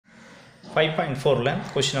5.4 ல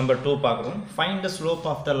question number 2 பார்க்கிறோம். Find the slope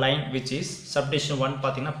of the line which is subdivision 1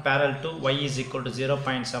 பார்த்தீங்கன்னா parallel to y is equal to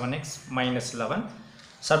 0.7x minus 11.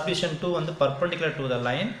 Subdivision 2 வந்து perpendicular to the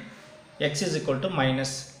line x is equal to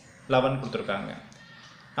minus 11 கொடுத்திருக்காங்க.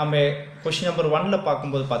 நம்ம question number 1 ல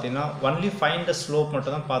பார்க்கும்போது பார்த்தீங்கன்னா only find the slope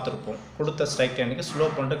மட்டும் தான் பார்த்திருப்போம். கொடுத்த straight lineக்கு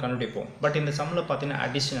slope மட்டும் கண்டுபிடிப்போம். பட் இந்த சம்ல பார்த்தீங்கன்னா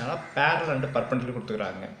additional parallel and perpendicular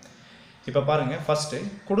கொடுத்திருக்காங்க. இப்போ பாருங்க ஃபர்ஸ்ட்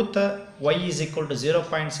கொடுத்த y is equal to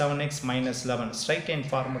 0.7x minus 11 straight line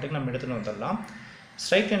ஃபார்மட்டுக்கு நம்ம எடுத்துட்டு வந்துடலாம்.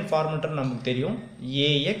 straight line ஃபார்மட் நமக்கு தெரியும்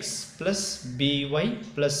ax plus by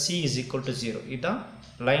plus c is equal to 0. இதான்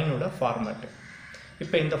லைனோட ஃபார்மட்.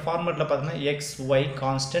 இப்போ இந்த ஃபார்மட்ல பார்த்தீங்கன்னா x y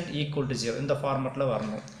constant equal to 0 இந்த ஃபார்மட்ல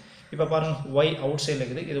வரணும். இப்போ பாருங்க y அவுட் சைடுல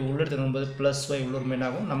இருக்குது, இது உள்ள எடுத்தும்போது plus y உள்ள ரிமைன்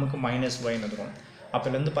ஆகும், நமக்கு minus y ன்னு வரும்.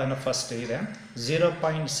 அப்பல இருந்து பாருங்க ஃபர்ஸ்ட் இத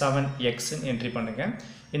 0.7x ன்னு என்ட்ரி பண்ணுங்க.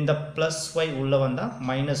 இந்த plus y உள்ள வந்தா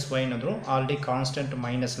minus y ன்னு வரும். ஆல்ரெடி கான்ஸ்டன்ட்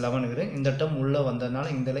minus 11 இருக்கு. இந்த டேர்ம் உள்ள வந்ததனால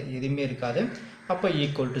இங்கல எதுமே இருக்காது. அப்ப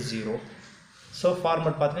equal to 0. சோ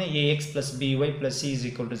ஃபார்மட் பார்த்தீங்கன்னா ax by plus c is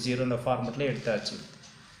equal to 0 இந்த ஃபார்மட்ல எடுத்தாச்சு.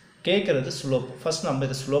 கேக்குறது ஸ்லோப். ஃபர்ஸ்ட் நம்ம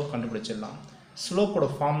இந்த ஸ்லோப் கண்டுபிடிச்சிடலாம். ஸ்லோப்போட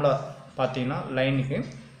ஃபார்முலா பார்த்தீங்கன்னா லைனுக்கு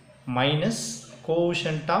minus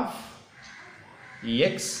coefficient of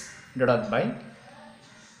x divided by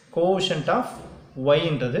coefficient of y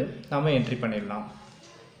ன்றது நாம என்ட்ரி பண்ணிடலாம்.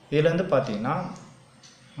 இதில இருந்து பாத்தீங்கன்னா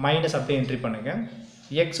மைனஸ் அப்படியே என்ட்ரி பண்ணுங்க.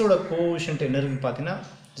 x ஓட கோஎஃபிஷியன்ட் என்ன இருக்குன்னு பாத்தீங்கன்னா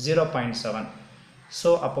 0.7. சோ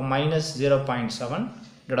அப்ப -0.7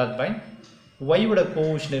 divided by y ஓட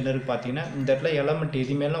கோஎஃபிஷியன்ட் என்ன இருக்கு பாத்தீங்கன்னா இந்த இடத்துல எலிமெண்ட்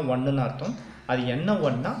எதுமேல 1 ன்னு அர்த்தம். அது என்ன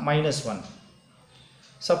 1 னா -1.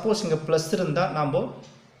 சப்போஸ் இங்க பிளஸ் இருந்தா நாம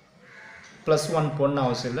 +1 போடணும்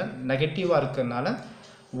அவசியம் இல்ல. நெகட்டிவா இருக்கறனால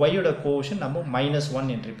y ஓட கோஎஃபிஷியன்ட் நம்ம -1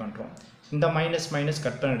 என்ட்ரி பண்றோம். இந்த மைனஸ்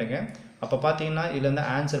கட் பண்ணிடுங்க. அப்ப பாத்தீங்கன்னா இதுல இருந்து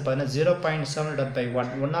ஆன்சர் பாத்தீங்கன்னா 0.7 divided by 1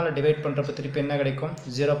 1 ஆல டிவைட் பண்றப்ப திருப்பி என்ன கிடைக்கும்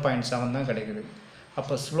 0.7 தான் கிடைக்குது.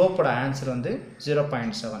 அப்ப ஸ்லோப்போட ஆன்சர் வந்து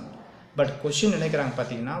 0.7. பட் क्वेश्चन நினைக்கறாங்க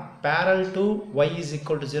பாத்தீங்கன்னா parallel to y is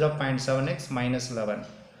equal to 0.7x minus 11.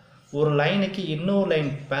 ஒரு லைனுக்கு இன்னொரு லைன்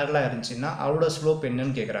parallel இருந்துச்சுனா அதோட ஸ்லோப்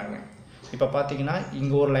என்னன்னு கேக்குறாங்க. இப்ப பாத்தீங்கன்னா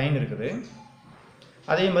இங்க ஒரு லைன் இருக்குது,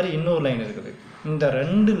 அதே மாதிரி இன்னொரு லைன் இருக்குது. இந்த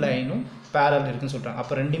ரெண்டு லைனும் parallel இருக்குன்னு சொல்றாங்க.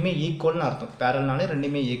 அப்ப ரெண்டுமே ஈக்குவல்னு அர்த்தம். parallelனாலே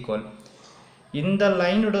ரெண்டுமே ஈக்குவல். இந்த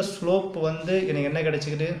லைனோட ஸ்லோப் வந்து எனக்கு என்ன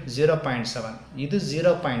கிடைச்சிக்குது 0.7. இது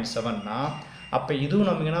 0.7 னா அப்ப இதுவும்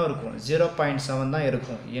நமக்கு என்ன இருக்கும் 0.7 தான்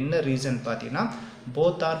இருக்கும். என்ன ரீசன் பாத்தீங்கன்னா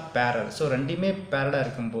both are parallel. சோ ரெண்டுமே parallel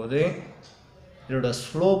இருக்கும்போது இதோட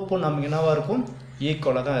ஸ்லோப் நமக்கு என்னவா இருக்கும்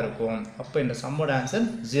ஈக்குவலா தான் இருக்கும். அப்ப இந்த சம்மோட ஆன்சர்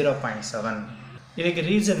 0.7. இதுக்கு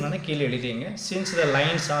ரீசன் என்ன கீழ எழுதிங்க. since the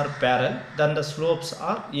lines are parallel then the slopes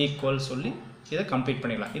are equal சொல்லி இத கம்ப்ளீட்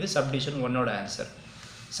பண்ணிடலாம். இது subdivision 1 ஓட ஆன்சர்.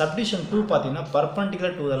 subdivision 2 பாத்தீங்கன்னா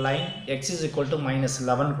perpendicular to the line x is equal to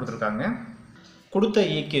 -11 கொடுத்திருக்காங்க. கொடுத்த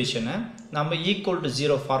ஈக்குவேஷனை நம்ம equal to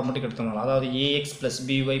 0 ஃபார்மட்டுக்கு எடுத்துட்டு வரலாம். அதாவது ax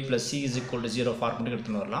by plus c is equal to 0 ஃபார்மட்டுக்கு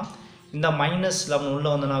எடுத்துட்டு வரலாம். இந்த -11 உள்ள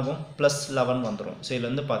வந்தனாகும் +11 வந்துரும். சோ இதுல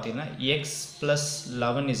இருந்து பாத்தீங்கன்னா x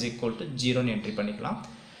 +11 is equal to 0 ன்னு என்ட்ரி பண்ணிக்கலாம்.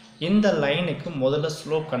 இந்த லைனுக்கு முதல்ல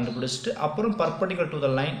ஸ்லோப் கண்டுபிடிச்சிட்டு அப்புறம் perpendicular to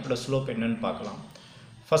the line ஓட ஸ்லோப் என்னன்னு பார்க்கலாம்.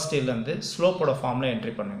 ஃபர்ஸ்ட் இதுல இருந்து ஸ்லோப்போட ஃபார்முலா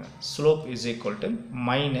என்ட்ரி பண்ணுங்க. Slope is equal to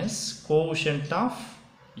minus coefficient of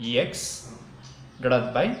x divided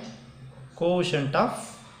by coefficient of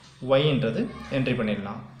y ன்றது என்ட்ரி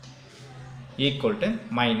பண்ணிடலாம். equal to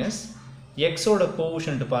minus x ஓட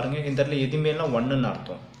கோஎஃபிஷியன்ட் பாருங்க இந்த இடத்துல எதுமேல 1 ன்னு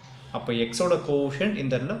அர்த்தம். அப்ப x ஓட கோஎஃபிஷியன்ட்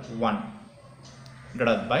இந்த இடத்துல 1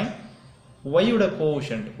 divided by y ஓட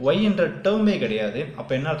கோஎஃபிஷியன்ட் y என்ற டேர்மே கிடையாது. அப்ப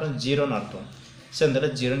என்ன அர்த்தம் 0 ன்னு அர்த்தம். சோ இந்த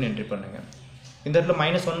இடத்துல 0 ன்னு என்ட்ரி பண்ணுங்க. இந்த இடத்துல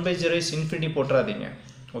 -1/0 is infinity போட்றாதீங்க.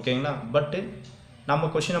 ஓகேங்களா? பட் நம்ம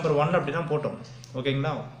क्वेश्चन நம்பர் 1 அப்படி தான் போட்டோம்.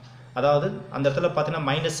 ஓகேங்களா? அதாவது அந்த இடத்துல பாத்தீங்கன்னா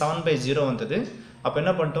 -7/0 வந்தது. அப்ப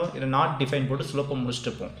என்ன பண்ணிட்டோம் இத நாட் டிஃபைன் போட்டு ஸ்லோப்பை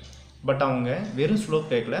முடிச்சிட்டோம். பட் அவங்க வெறும்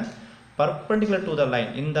ஸ்லோப் கேக்கல, perpendicular to the line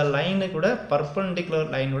இந்த லைன் கூட perpendicular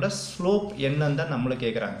லைனோட ஸ்லோப் என்னன்னு தான் நம்மள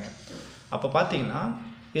கேக்குறாங்க. அப்ப பாத்தீங்கன்னா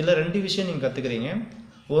இதுல ரெண்டு விஷயம் நீங்க கத்துக்கிறீங்க.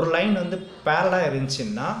 ஒரு லைன் வந்து parallel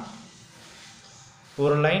இருந்துச்சுன்னா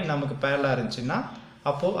ஒரு லைன் நமக்கு parallel இருந்துச்சுன்னா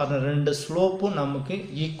அப்போ அந்த ரெண்டு ஸ்லோப்பும் நமக்கு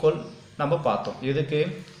ஈக்குவல் நம்ம பார்த்தோம். இதுக்கு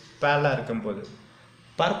parallel இருக்கும்போது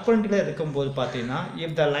perpendicular இருக்கும்போது பாத்தீங்கன்னா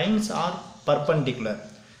if the lines are perpendicular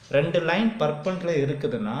ரெண்டு லைன் perpendicular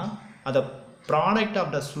இருக்குதுன்னா அத product of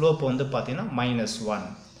the slope வந்து பாத்தீங்கன்னா -1.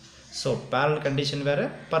 சோ parallel condition வேற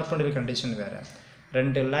perpendicular condition வேற.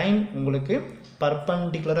 ரெண்டு லைன் உங்களுக்கு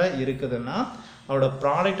perpendicular இருக்குதுன்னா அதோட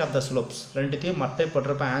product of the slopes ரெண்டுத்தையும் மல்டிப்ளை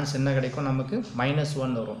பண்றப்ப ஆன்சர் என்ன கிடைக்கும் நமக்கு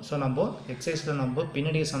 -1 வரும். சோ நம்ம எக்ஸர்சைஸ்ல நம்ம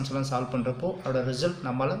பின்னாடி சம்ஸ் எல்லாம் சால்வ் பண்றப்போ அதோட ரிசல்ட்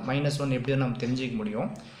நம்மால -1 எப்படி நம்ம தெரிஞ்சிக்க முடியும்.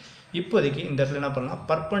 இப்போதைக்கு இந்த இடத்துல என்ன பண்ணலாம்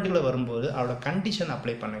perpendicular வரும்போது அதோட கண்டிஷன்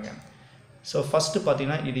அப்ளை பண்ணுங்க. ஸோ ஃபஸ்ட்டு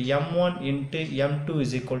பார்த்தீங்கன்னா இது m1 into m2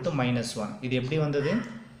 is equal to -1. இது எப்படி வந்தது?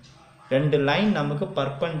 ரெண்டு லைன் நமக்கு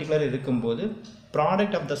பர்பண்டிகுலர் இருக்கும்போது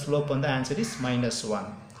ப்ராடக்ட் ஆஃப் த ஸ்லோப் வந்து ஆன்சர் இஸ் -1.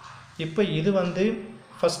 இப்போ இது வந்து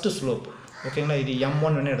ஃபஸ்ட்டு ஸ்லோப். ஓகேங்களா? இது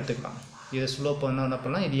m1 எடுத்துக்கலாம். இது ஸ்லோப் வந்து என்ன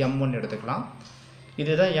பண்ணலாம்? இது m1 எடுத்துக்கலாம்.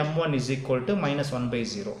 இதுதான் m1 இஸ் ஈக்குவல் டு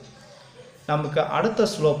 -1/0. நமக்கு அடுத்த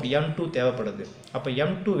ஸ்லோப் m2 தேவைப்படுது. அப்போ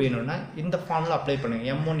m2 வேணும்னா இந்த ஃபார்முலா அப்ளை பண்ணுங்க.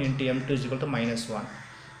 m1 into m2 is equal to -1.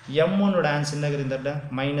 m1ஓட answer என்ன இருக்குது?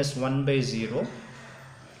 -1/0.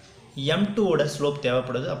 m2ஓட ஸ்லோப்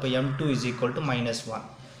தேவைப்படுது. அப்போ m2 இஸ் ஈக்குவல் டு -1.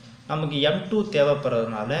 நமக்கு m2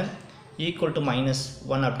 தேவைப்படுறதுனால ஈக்குவல் டு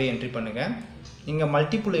 -1 அப்படியே என்ட்ரி பண்ணுங்கள். இங்கே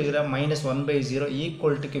மல்டிபிள் இருக்கிற -1/0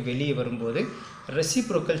 ஈக்குவல்ட்டுக்கு வெளியே வரும்போது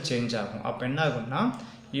ரெசிப்ரோக்கல் சேஞ்ச் ஆகும். அப்போ என்ன ஆகும்னா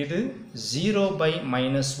இது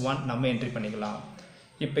 0/-1 நம்ம என்ட்ரி பண்ணிக்கலாம்.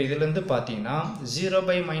 இப்போ இதிலேருந்து பார்த்தீங்கன்னா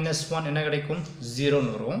 0/-1 என்ன கிடைக்கும்?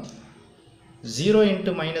 0ன்னு வரும். 0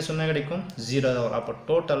 இன்ட்டு -1 என்ன கிடைக்கும்? 0 தான் வரும். அப்போ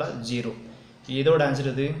டோட்டலாக 0. இதோட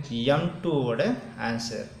ஆன்சர் இது m2ஓட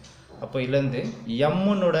ஆன்சர். அப்போ இதுலேருந்து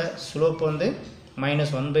m1ஓட ஸ்லோப் வந்து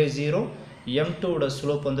 -1/0, m2ஓட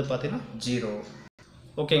ஸ்லோப் வந்து பார்த்தீங்கன்னா 0.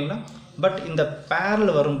 ஓகேங்களா? பட் இந்த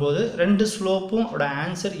பேரல் வரும்போது ரெண்டு ஸ்லோப்பும்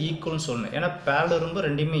ஆன்சர் ஈக்குவல்னு சொல்லணும். ஏன்னா பேரல் வரும்போது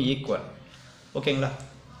ரெண்டுமே ஈக்குவல். ஓகேங்களா?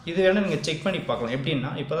 இது வேணால் நீங்கள் செக் பண்ணி பார்க்கலாம்.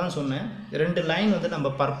 எப்படின்னா இப்போ தான் சொன்னேன், ரெண்டு லைன் வந்து நம்ம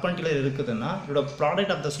பர்பண்டிகுலர் இருக்குதுன்னா இதோட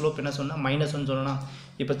ப்ராடக்ட் ஆஃப் த ஸ்லோப் என்ன சொன்னால் -1 சொல்லலாம்.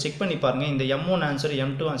 இப்போ செக் பண்ணி பாருங்கள். இந்த m1 ஆன்சர்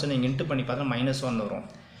m2 ஆன்சர் நீங்கள் இன்ட்டு பண்ணி பார்த்தா -1 வரும்.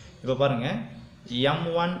 இப்போ பாருங்கள்,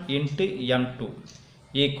 m1 into m2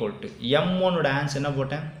 equal to m1ஓட answer என்ன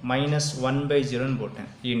போட்டேன்? -1/0ன்னு போட்டேன்.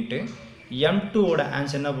 இன்ட்டு m2ஓட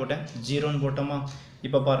ஆன்சர் என்ன போட்டேன்? 0ன்னு போட்டோமா?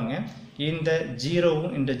 இப்போ பாருங்கள், இந்த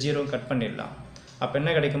 0வும் இந்த 0வும் கட் பண்ணிடலாம். அப்போ என்ன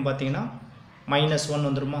கிடைக்கும் பார்த்தீங்கன்னா -1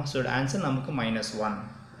 வந்துருமா? ஸோ ஆன்சர் நமக்கு -1.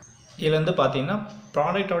 இதுலேருந்து பார்த்தீங்கன்னா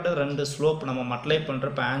ப்ராடக்டோட ரெண்டு ஸ்லோப் நம்ம மல்டிப்ளை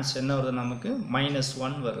பண்ணுறப்ப ஆன்சர் என்ன வருது? நமக்கு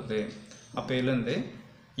 -1 வருது. அப்போ இதுலேருந்து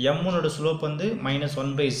m1ஓட ஸ்லோப் வந்து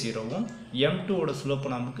 -1/0வும் m2ஓட ஸ்லோப்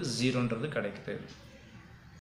நமக்கு 0ன்றது கிடைக்குது.